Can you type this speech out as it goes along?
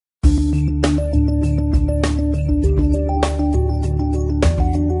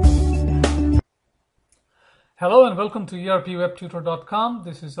Hello and welcome to erpwebtutor.com.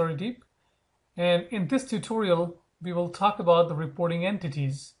 This is Arideep, and in this tutorial we will talk about the reporting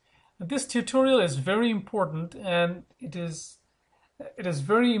entities. This tutorial is very important, and it is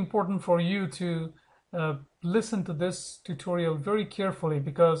very important for you to listen to this tutorial very carefully,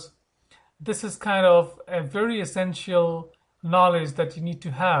 because this is kind of a very essential knowledge that you need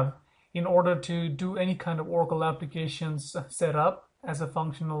to have in order to do any kind of Oracle applications setup as a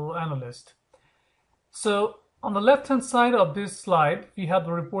functional analyst. So on the left hand side of this slide, we have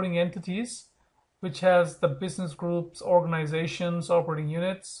the reporting entities, which has the business groups, organizations, operating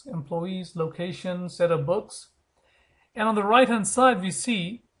units, employees, locations, set of books. And on the right hand side, we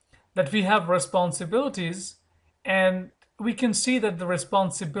see that we have responsibilities, and we can see that the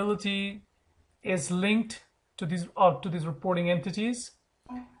responsibility is linked to these reporting entities.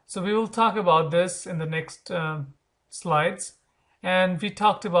 So we will talk about this in the next slides. And we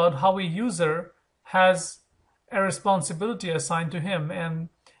talked about how a user has a responsibility assigned to him, and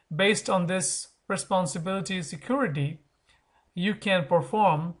based on this responsibility security, you can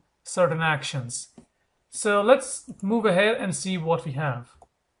perform certain actions. So let's move ahead and see what we have.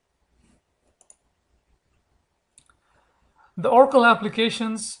 The Oracle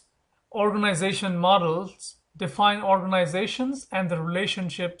applications organization models define organizations and the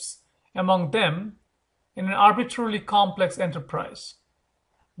relationships among them in an arbitrarily complex enterprise.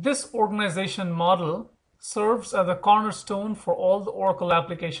 This organization model serves as a cornerstone for all the Oracle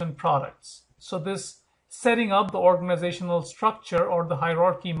application products. So this setting up the organizational structure or the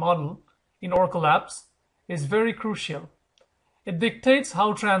hierarchy model in Oracle apps is very crucial. It dictates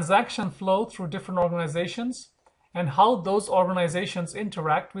how transactions flow through different organizations and how those organizations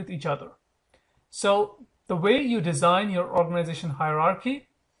interact with each other. So the way you design your organization hierarchy,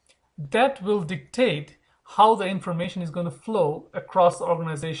 that will dictate how the information is going to flow across the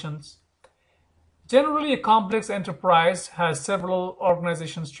organizations. Generally, a complex enterprise has several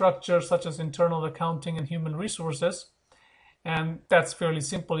organization structures, such as internal accounting and human resources, and that's fairly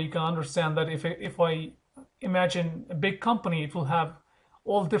simple. You can understand that if I imagine a big company, it will have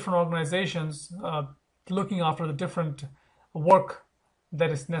all different organizations looking after the different work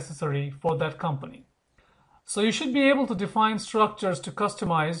that is necessary for that company. So you should be able to define structures to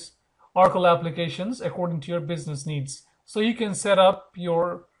customize Oracle applications according to your business needs. So you can set up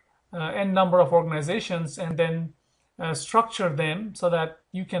your n number of organizations and then structure them so that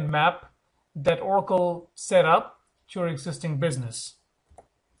you can map that Oracle setup to your existing business.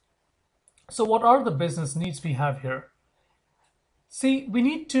 So what are the business needs we have here? See, we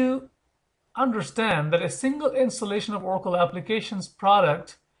need to understand that a single installation of Oracle applications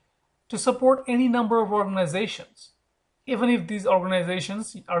product to support any number of organizations, even if these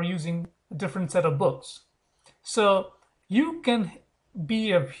organizations are using a different set of books. So you can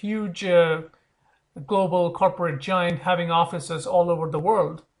be a huge global corporate giant having offices all over the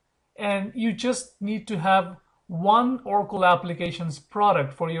world, and you just need to have one Oracle applications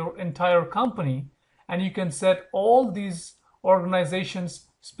product for your entire company, and you can set all these organizations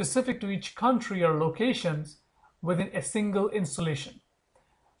specific to each country or locations within a single installation.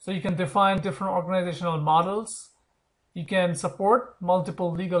 So you can define different organizational models. You can support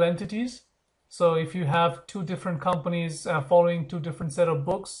multiple legal entities. So if you have two different companies following two different set of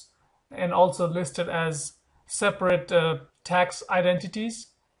books and also listed as separate tax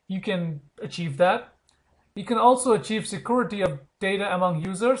identities, you can achieve that. You can also achieve security of data among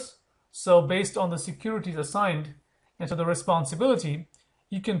users. So based on the securities assigned and to the responsibility,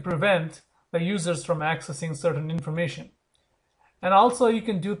 you can prevent the users from accessing certain information. And also you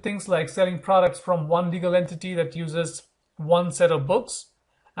can do things like selling products from one legal entity that uses one set of books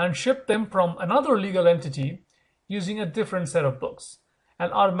and ship them from another legal entity using a different set of books,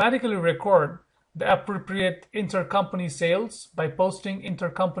 and automatically record the appropriate intercompany sales by posting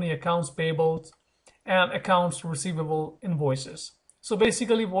intercompany accounts payables and accounts receivable invoices. So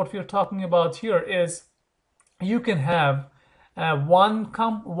basically what we're talking about here is you can have one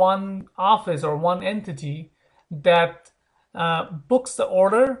office or one entity that books the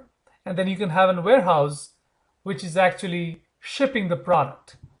order, and then you can have a warehouse which is actually shipping the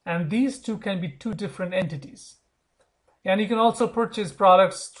product, and these two can be two different entities. And you can also purchase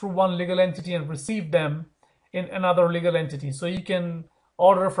products through one legal entity and receive them in another legal entity. So you can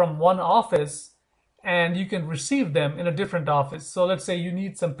order from one office and you can receive them in a different office. So let's say you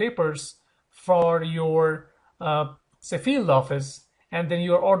need some papers for your say field office, and then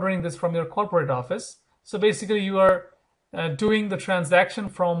you are ordering this from your corporate office. So basically you are doing the transaction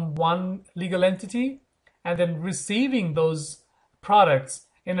from one legal entity and then receiving those products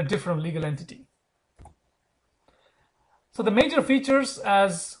in a different legal entity. So the major features,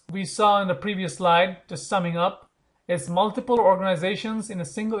 as we saw in the previous slide, just summing up, is multiple organizations in a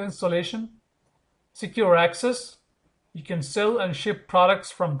single installation, secure access, you can sell and ship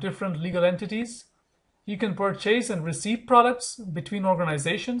products from different legal entities, you can purchase and receive products between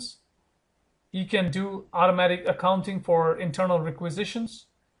organizations, you can do automatic accounting for internal requisitions,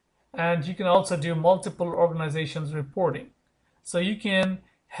 and you can also do multiple organizations reporting. So you can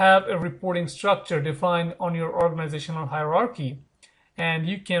have a reporting structure defined on your organizational hierarchy, and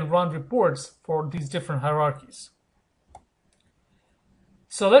you can run reports for these different hierarchies.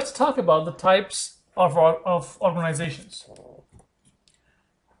 So let's talk about the types of organizations.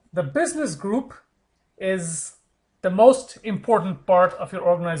 The business group is the most important part of your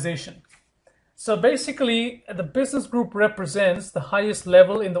organization. So basically, the business group represents the highest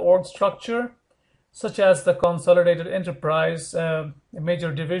level in the org structure, such as the consolidated enterprise, a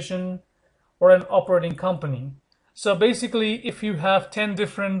major division, or an operating company. So basically, if you have 10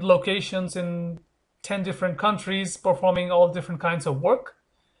 different locations in 10 different countries performing all different kinds of work,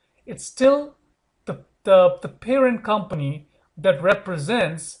 it's still the parent company that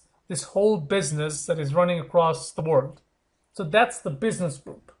represents this whole business that is running across the world. So that's the business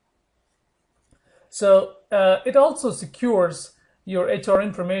group. So it also secures your HR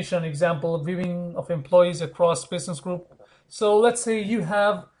information, example, viewing of employees across business group. So let's say you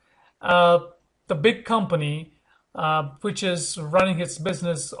have the big company which is running its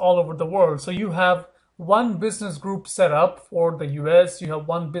business all over the world. So you have one business group set up for the US, you have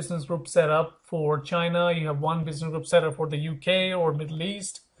one business group set up for China, you have one business group set up for the UK or Middle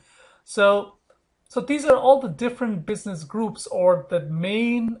East. So these are all the different business groups or the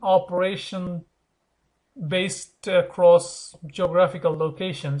main operation based across geographical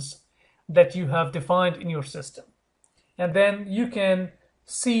locations that you have defined in your system. And then you can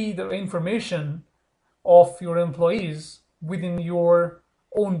see the information of your employees within your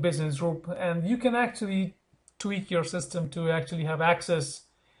own business group, and you can actually tweak your system to actually have access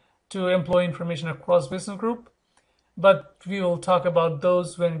to employee information across business group. But we will talk about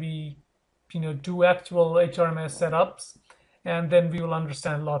those when we do actual HRMS setups, and then we will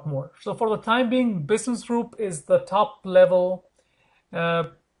understand a lot more. So for the time being, business group is the top level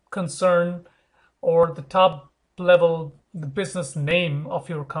concern, or the top level, the business name of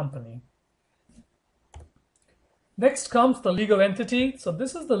your company. Next comes the legal entity. So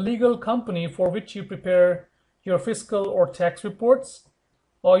this is the legal company for which you prepare your fiscal or tax reports,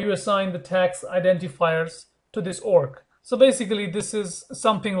 or you assign the tax identifiers to this org. So basically, this is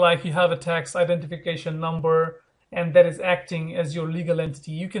something like you have a tax identification number, and that is acting as your legal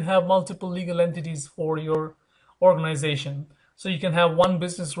entity. You can have multiple legal entities for your organization. So you can have one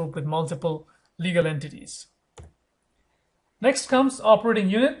business group with multiple legal entities. Next comes operating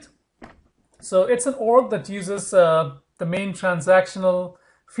unit. So it's an org that uses the main transactional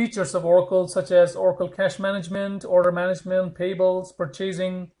features of Oracle, such as Oracle cash management, order management, payables,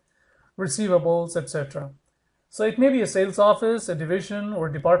 purchasing, receivables, etc. So it may be a sales office, a division, or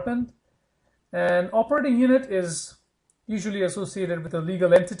a department. An operating unit is usually associated with a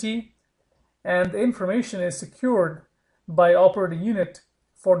legal entity, and the information is secured by operating unit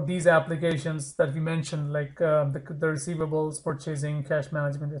for these applications that we mentioned, like the receivables, purchasing, cash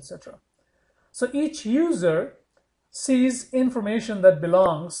management, etc. So each user sees information that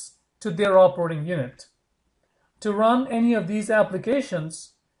belongs to their operating unit. To run any of these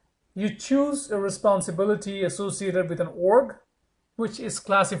applications, you choose a responsibility associated with an org, which is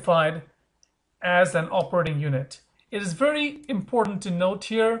classified as an operating unit. It is very important to note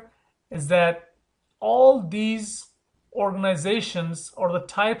here is that all these organizations, or the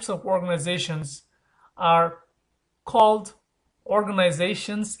types of organizations, are called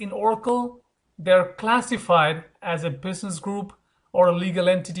organizations in Oracle. They're classified as a business group or a legal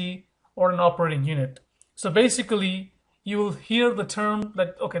entity or an operating unit. So basically, you will hear the term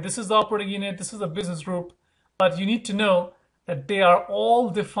that, okay, this is the operating unit, this is a business group, but you need to know that they are all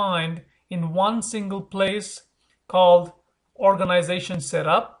defined in one single place called organization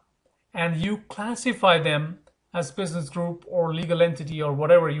setup, and you classify them as business group or legal entity or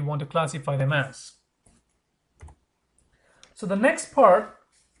whatever you want to classify them as. So the next part,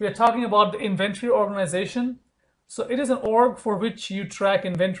 we are talking about the inventory organization. So it is an org for which you track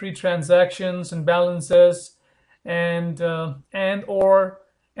inventory transactions and balances, and or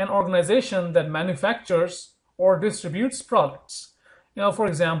an organization that manufactures or distributes products. For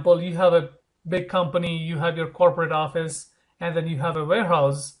example, you have a big company, you have your corporate office, and then you have a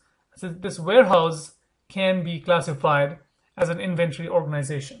warehouse. So this warehouse can be classified as an inventory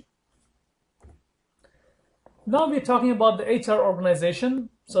organization. Now we're talking about the HR organization.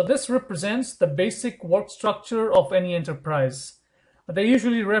 So this represents the basic work structure of any enterprise. They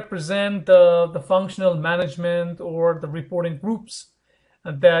usually represent the functional management or the reporting groups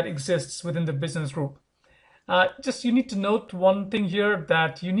that exists within the business group. Just you need to note one thing here,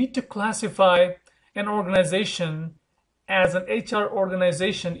 that you need to classify an organization as an HR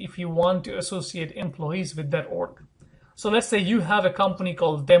organization if you want to associate employees with that org. So let's say you have a company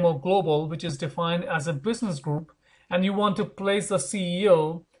called Demo Global, which is defined as a business group, and you want to place the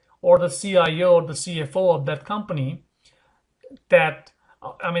CEO or the CIO or the CFO of that company, that,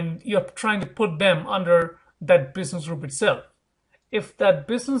 you're trying to put them under that business group itself. If that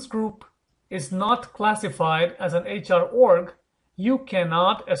business group is not classified as an HR org, you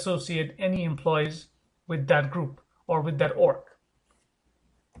cannot associate any employees with that group or with that org.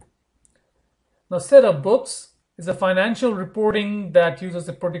 Now, set of books is a financial reporting that uses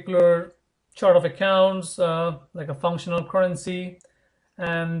a particular chart of accounts, like a functional currency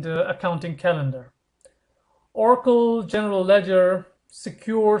and accounting calendar. Oracle General Ledger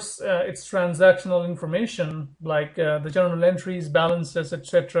secures its transactional information, like the journal entries, balances,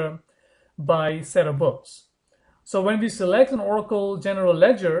 etc., by set of books. So when we select an Oracle General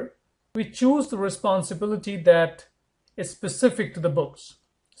Ledger, we choose the responsibility that is specific to the books.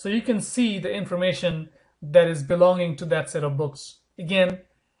 So you can see the information that is belonging to that set of books. Again,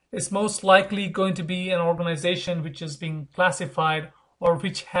 it's most likely going to be an organization which is being classified or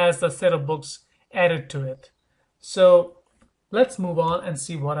which has the set of books added to it. So let's move on and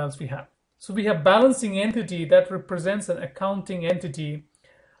see what else we have. So we have balancing entity that represents an accounting entity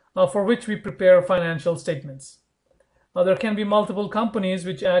for which we prepare financial statements. There can be multiple companies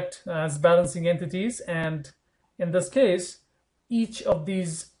which act as balancing entities, and in this case, each of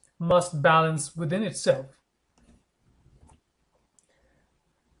these must balance within itself.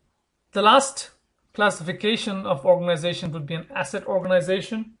 The last classification of organization would be an asset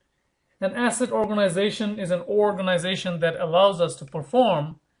organization. An asset organization is an organization that allows us to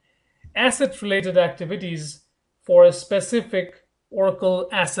perform asset-related activities for a specific Oracle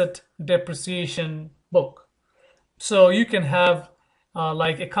asset depreciation book. So you can have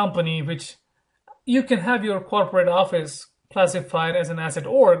like a company which you can have your corporate office classified as an asset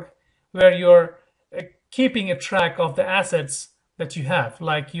org, where you're keeping a track of the assets that you have,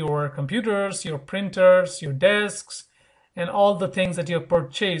 like your computers, your printers, your desks, and all the things that you have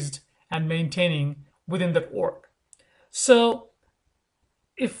purchased and maintaining within that org. So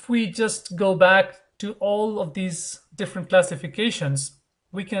if we just go back to all of these different classifications,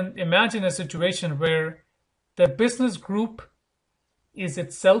 we can imagine a situation where the business group is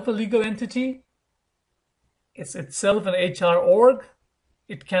itself a legal entity, it's itself an HR org,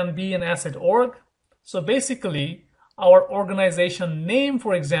 it can be an asset org. So basically, our organization name,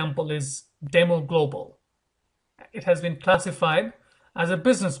 for example, is Demo Global. It has been classified as a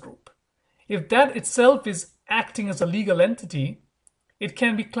business group. If that itself is acting as a legal entity, it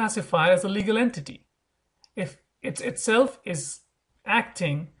can be classified as a legal entity. If it itself is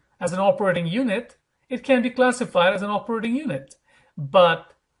acting as an operating unit, it can be classified as an operating unit.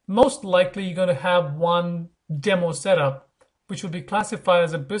 But most likely you're going to have one demo setup which will be classified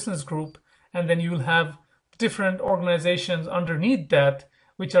as a business group, and then you'll have different organizations underneath that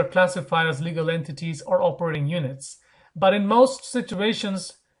which are classified as legal entities or operating units. But in most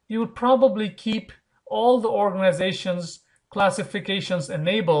situations, you would probably keep all the organizations classifications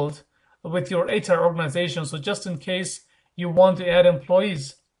enabled with your HR organization. So just in case you want to add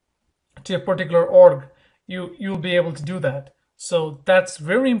employees to a particular org, you'll be able to do that. So that's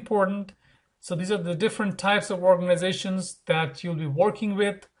very important. So these are the different types of organizations that you'll be working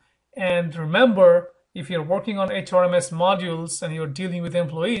with. And remember, if you're working on HRMS modules and you're dealing with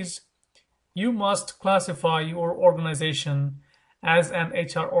employees, you must classify your organization as an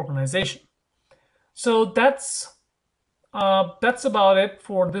HR organization. So that's about it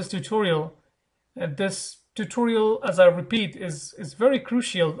for this tutorial. This tutorial, as I repeat, is very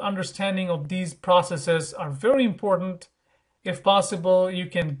crucial. Understanding of these processes are very important. If possible, you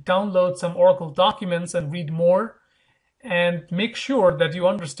can download some Oracle documents and read more, and make sure that you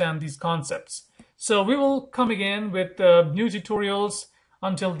understand these concepts. So we will come again with new tutorials.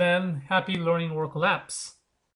 Until then, happy learning Oracle apps.